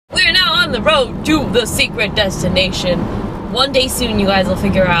on the road to the secret destination. One day soon you guys will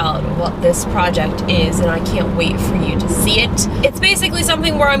figure out what this project is, and I can't wait for you to see it. It's basically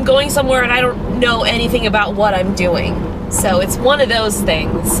something where I'm going somewhere and I don't know anything about what I'm doing. So it's one of those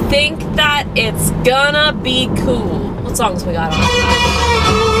things. Think that it's gonna be cool. What songs we got on?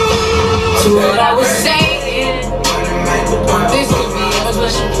 So what I was saying, this could be a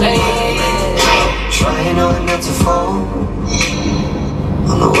special place. Trying not to fall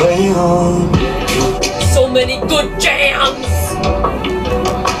on the way home. So many good jams.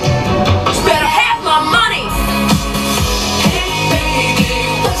 You better have my money. Hey baby,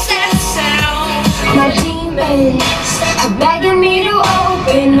 what's that sound? My demons are begging me to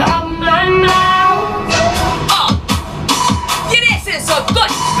open up my mouth. Yeah, this is a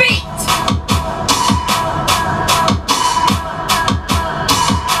good beat.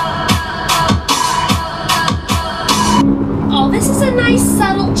 Oh, this is a nice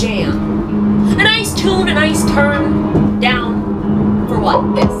subtle jam. A nice tune, a nice turn down. For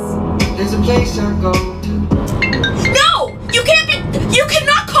what? This. There's a place I go to. No! You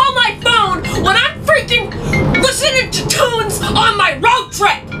cannot call my phone when I'm freaking listening to tunes on my road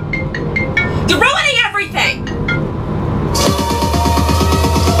trip! You're ruining everything!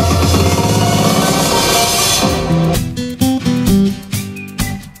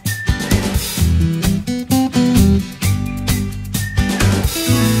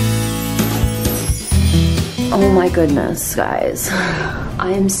 Oh my goodness, guys.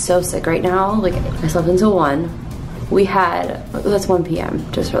 I am so sick right now. Like, I slept until 1. We had, that's 1 p.m.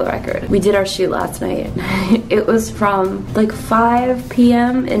 just for the record. We did our shoot last night. It was from like 5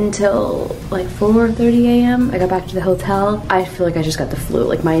 p.m. until like 4:30 a.m. I got back to the hotel. I feel like I just got the flu.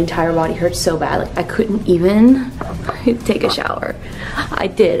 Like my entire body hurt so bad. Like I couldn't even take a shower. I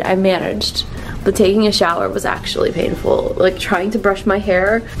did, I managed. But taking a shower was actually painful. Like trying to brush my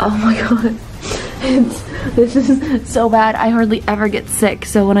hair. Oh my God. This is so bad. I hardly ever get sick.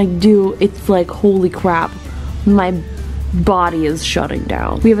 So when I do, it's like, holy crap. My body is shutting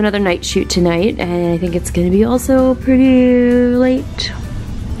down. We have another night shoot tonight, and I think it's gonna be also pretty late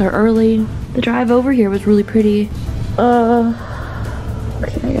or early. The drive over here was really pretty. Okay,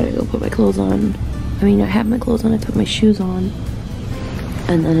 I gotta go put my clothes on. I mean, I have my clothes on, I put my shoes on.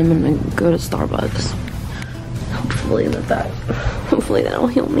 And then I'm gonna go to Starbucks. Hopefully that'll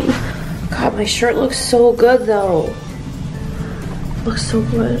heal me. God, my shirt looks so good though. Looks so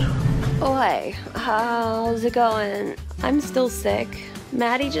good. Oh, hey, how's it going? I'm still sick.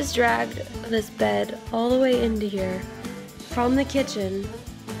 Maddie just dragged this bed all the way into here from the kitchen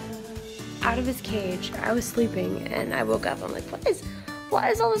out of his cage. I was sleeping and I woke up. I'm like, what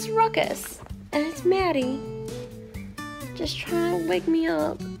is all this ruckus? And it's Maddie just trying to wake me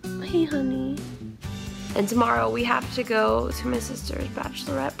up. Hey, honey. And tomorrow we have to go to my sister's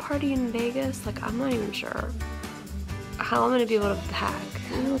bachelorette party in Vegas. Like, I'm not even sure how I'm gonna be able to pack.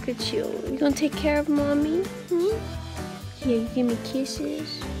 Look at you. You gonna take care of mommy? Hmm? Yeah, you give me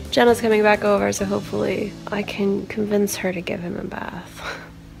kisses. Jenna's coming back over, so hopefully I can convince her to give him a bath.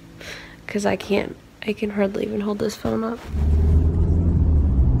 Cause I can hardly even hold this phone up.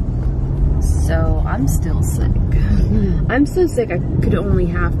 So I'm still sick. I'm so sick I could only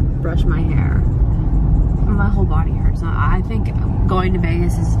half brush my hair. My whole body hurts. I think going to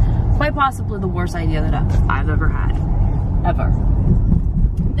Vegas is quite possibly the worst idea that I've ever had. Ever.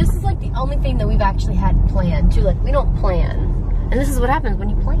 This is like the only thing that we've actually had planned too. Like, we don't plan. And this is what happens when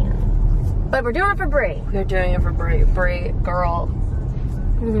you plan. But we're doing it for Brie. We're doing it for Brie. Brie, girl.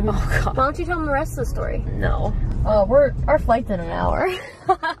 Oh God. Why don't you tell them the rest of the story? No. Our flight's in an hour.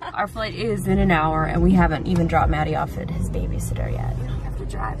 Our flight is in an hour, and we haven't even dropped Maddie off at his babysitter yet. We have to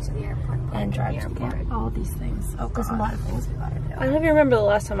drive to the airport. And drive to the airport. All these things. Oh, there's a lot of things we gotta do. I don't even remember the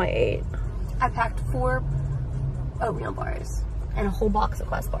last time I ate. I packed 4 oatmeal bars and a whole box of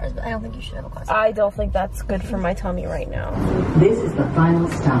Quest bars, but I don't think you should have a Quest bar. I don't think that's good for my tummy right now. This is the final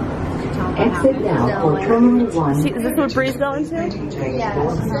stop. Exit now for Terminal 1. See, is this what Bree's going to? Yeah,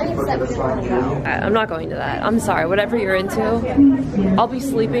 I'm not going to that. I'm sorry. Whatever you're into, I'll be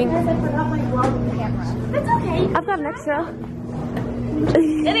sleeping. It's okay. I've got an extra.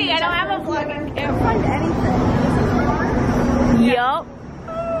 Diddy, I don't have a vlogging camera. Find anything. Yup.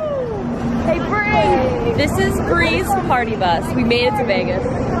 Hey, Bree! This is Bree's party bus. We made it to Vegas.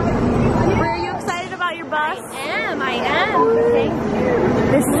 Bree, are you excited about your bus? I am. Thank you.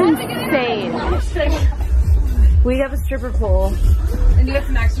 This is insane. We have a stripper pole. And you have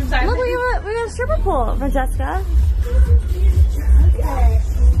some exercise. Look, we got a stripper pole for Jessica. Okay.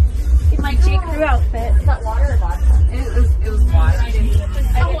 In my J. Crew outfit. Is that water or vodka? It was water.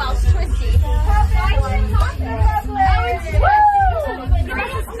 Oh, well, it's twisty. Give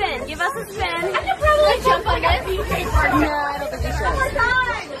us a spin. Give us a I don't think you should.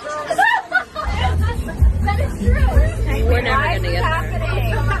 That is true. We're never gonna get there.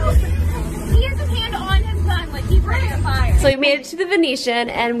 He has his hand on his gun like he's ready to fire. So we made it to the Venetian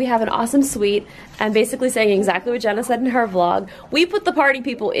and we have an awesome suite. I'm basically saying exactly what Jenna said in her vlog. We put the party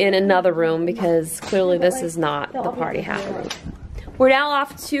people in another room because clearly this is not the party happening. We're now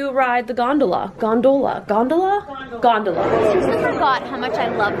off to ride the gondola. Gondola. I forgot how much I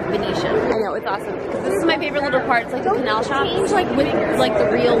love Venetian. I know, it's awesome. This is my favorite little part. It's like the canal shop. Change like with like the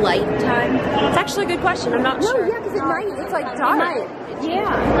real light time. It's actually a good question. I'm not sure. Yeah, because at night it's like dark.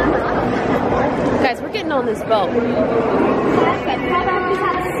 Yeah. Guys, we're getting on this boat. Perfect. How about we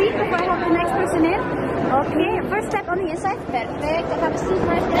have a seat before I have the next person in? Okay, first step on the inside. Perfect. Have a seat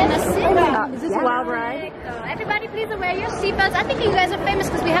right there. And a seatbelt. Is this a wild ride? Everybody please wear your seatbelts. I think you guys are famous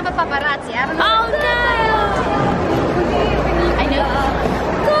because we have a paparazzi. I don't know. Oh no! I know.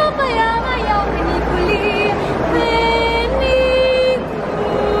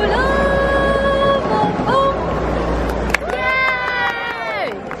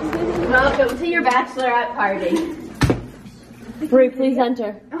 Welcome to your bachelorette party. Brie, please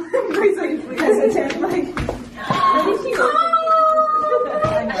enter. Please enter. Like, I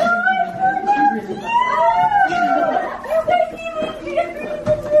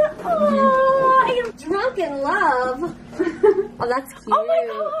am drunk in love. Oh, that's cute. Oh my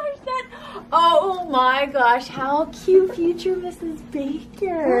gosh, oh my gosh, how cute, future Mrs.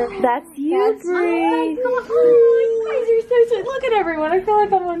 Baker. That's you, Brie. Oh, you guys are so sweet. Look at everyone. I feel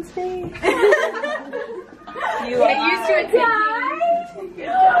like I'm on stage.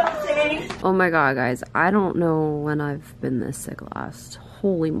 Oh my god, guys, I don't know when I've been this sick last.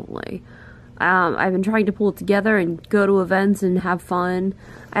 Holy moly. I've been trying to pull it together and go to events and have fun.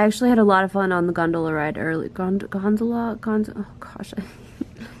 I actually had a lot of fun on the gondola ride early. Gondola? Oh gosh,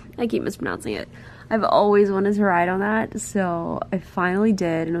 I keep mispronouncing it. I've always wanted to ride on that, so I finally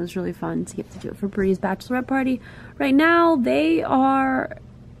did, and it was really fun to get to do it for Brie's bachelorette party. Right now, they are...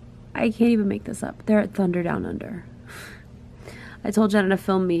 I can't even make this up. They're at Thunder Down Under. I told Jenna to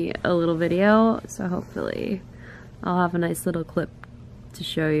film me a little video, so hopefully I'll have a nice little clip to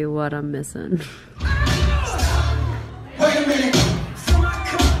show you what I'm missing. Wait a minute. Fill my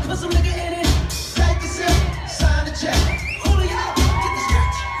cup, put some nigga in it. Take a sip, sign the check. Julio, get the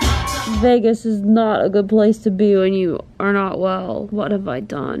stretch. Vegas is not a good place to be when you are not well. What have I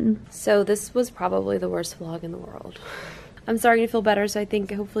done? So this was probably the worst vlog in the world. I'm starting to feel better, so I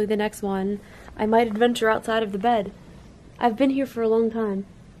think hopefully the next one I might adventure outside of the bed. I've been here for a long time.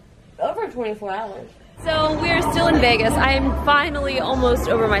 Over 24 hours. So we're still in Vegas. I am finally almost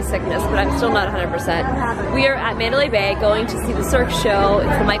over my sickness, but I'm still not 100%. We are at Mandalay Bay going to see the Cirque show.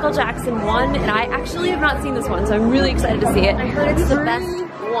 It's the Michael Jackson one, and I actually have not seen this one, so I'm really excited to see it. I heard it's the best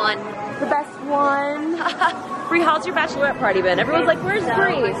one. The best one. Brie, how's your bachelorette party been? Everyone's like, where's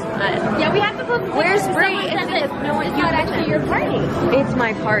Brie? Yeah, we have to put. Where's Brie? It's not actually your party. It's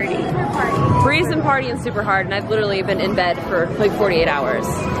my party. Brie's been partying super hard, and I've literally been in bed for like 48 hours.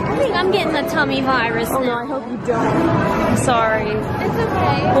 I think I'm getting the tummy virus. Oh no, I hope you don't. I'm sorry. It's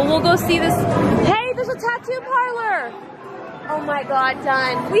okay. Well, we'll go see this. Hey, there's a tattoo parlor. Oh my god,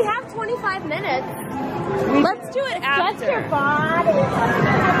 done. We have 25 minutes. Let's do it after. Touch your body.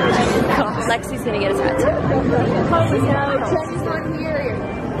 Lexi's gonna get a tattoo. Jenny's not here.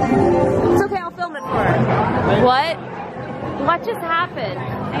 It's okay, I'll film it for her. What? What just happened?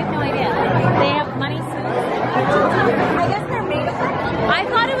 I have no idea. They have money suits. I guess they're made of money. I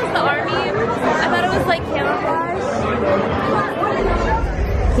thought it was the army. I thought it was like camouflage.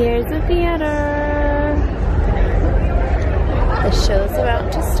 Here's the theater. The show's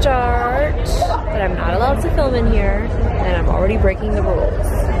about to start, but I'm not allowed to film in here, and I'm already breaking the rules.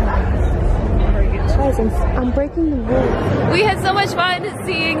 Guys, I'm breaking the rules. We had so much fun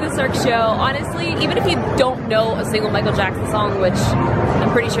seeing the Cirque show. Honestly, even if you don't know a single Michael Jackson song, which I'm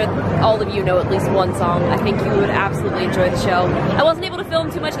pretty sure all of you know at least one song, I think you would absolutely enjoy the show. I wasn't able to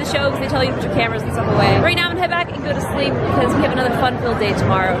film too much of the show because they tell you to put your cameras and stuff away. Right now I'm gonna head back and go to sleep because we have another fun-filled day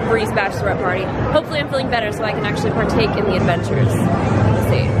tomorrow, Brie's bachelorette party. Hopefully I'm feeling better so I can actually partake in the adventures. Let's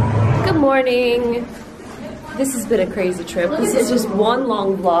see. Good morning. This has been a crazy trip. This is just one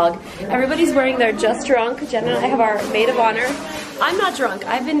long vlog. Everybody's wearing their Just Drunk. Jen and I have our maid of honor. I'm not drunk.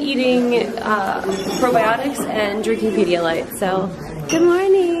 I've been eating probiotics and drinking Pedialyte. So, good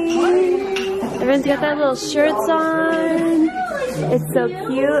morning. Everyone's got their little shirts on. It's so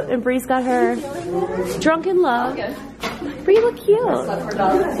cute. And Brie's got her drunken love. Brie, look cute.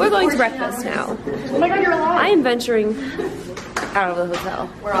 We're going to breakfast now. I am venturing out of the hotel.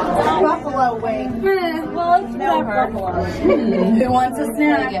 Buffalo wing. Well, it's never. Who wants a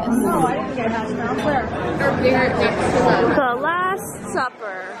snack? No, I didn't get hash browns. Where? The Last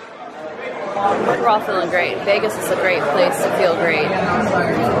Supper. We're all feeling great. Vegas is a great place to feel great.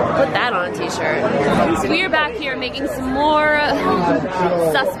 Put that on a t-shirt. So we are back here making some more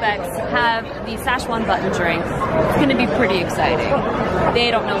suspects have the Szechuan button drink. It's going to be pretty exciting. They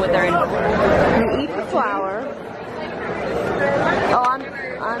don't know what they're in for. We eat the flour. Oh, I'm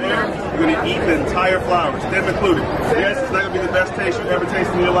not. You're gonna eat the entire flour, stem included. Yes, it's not gonna be the best taste you've ever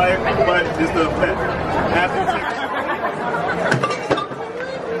tasted in your life, but it's the pet.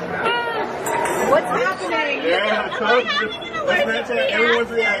 What's happening? Yeah, I told you. Let's not take everyone's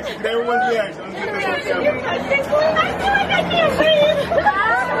reaction. Everyone's reaction. Let's get this on camera. I can't breathe.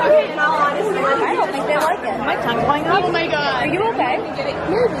 Okay, in all honesty, I don't think they like it. My tongue going up. Oh my god. Are you okay?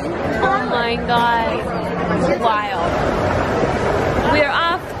 Oh my god. Wild. We are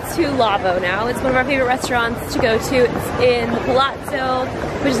off to Lavo now. It's one of our favorite restaurants to go to. It's in the Palazzo,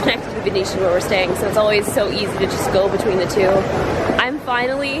 which is connected to the Venetian where we're staying, so it's always so easy to just go between the two. I'm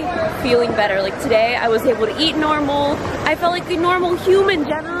finally feeling better. Like today, I was able to eat normal. I felt like a normal human,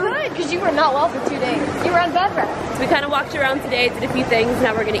 Jenna. Good, because you were not well for 2 days. You were on bed rest. So we kind of walked around today, did a few things.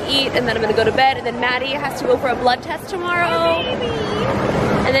 Now we're gonna eat, and then I'm gonna go to bed, and then Maddie has to go for a blood test tomorrow. Baby.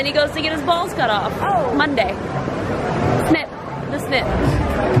 And then he goes to get his balls cut off. Oh. Monday. Snip. The snip.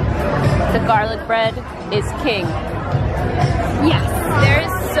 The garlic bread is king. Yes. There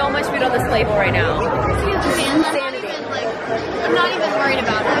is so much food on this label right now. Insanity. I'm not even worried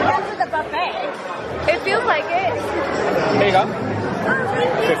about it. That's with the buffet. It feels like it. There you go.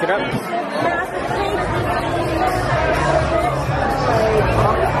 Pick it up.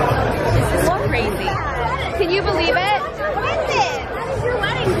 This is so crazy. Can you believe it? What is it? That is your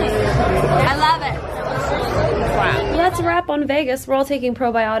wedding thing. I love it. Wow. That's a wrap on Vegas. We're all taking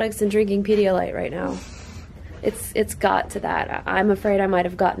probiotics and drinking Pedialyte right now. It's got to that. I'm afraid I might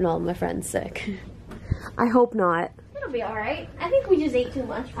have gotten all my friends sick. I hope not. It'll be alright. I think we just ate too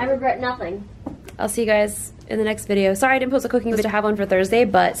much. I regret nothing. I'll see you guys in the next video. Sorry I didn't post a cooking video to have one for Thursday,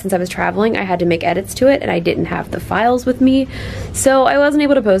 but since I was traveling, I had to make edits to it, and I didn't have the files with me, so I wasn't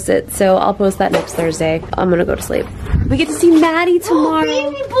able to post it, so I'll post that next Thursday. I'm gonna go to sleep. We get to see Maddie tomorrow.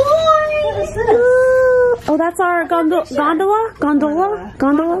 Oh, baby boy! What is this? Oh, that's our gondola?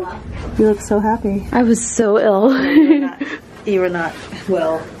 You look so happy. I was so ill. You were not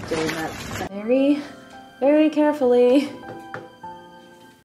well doing that. Very, very carefully.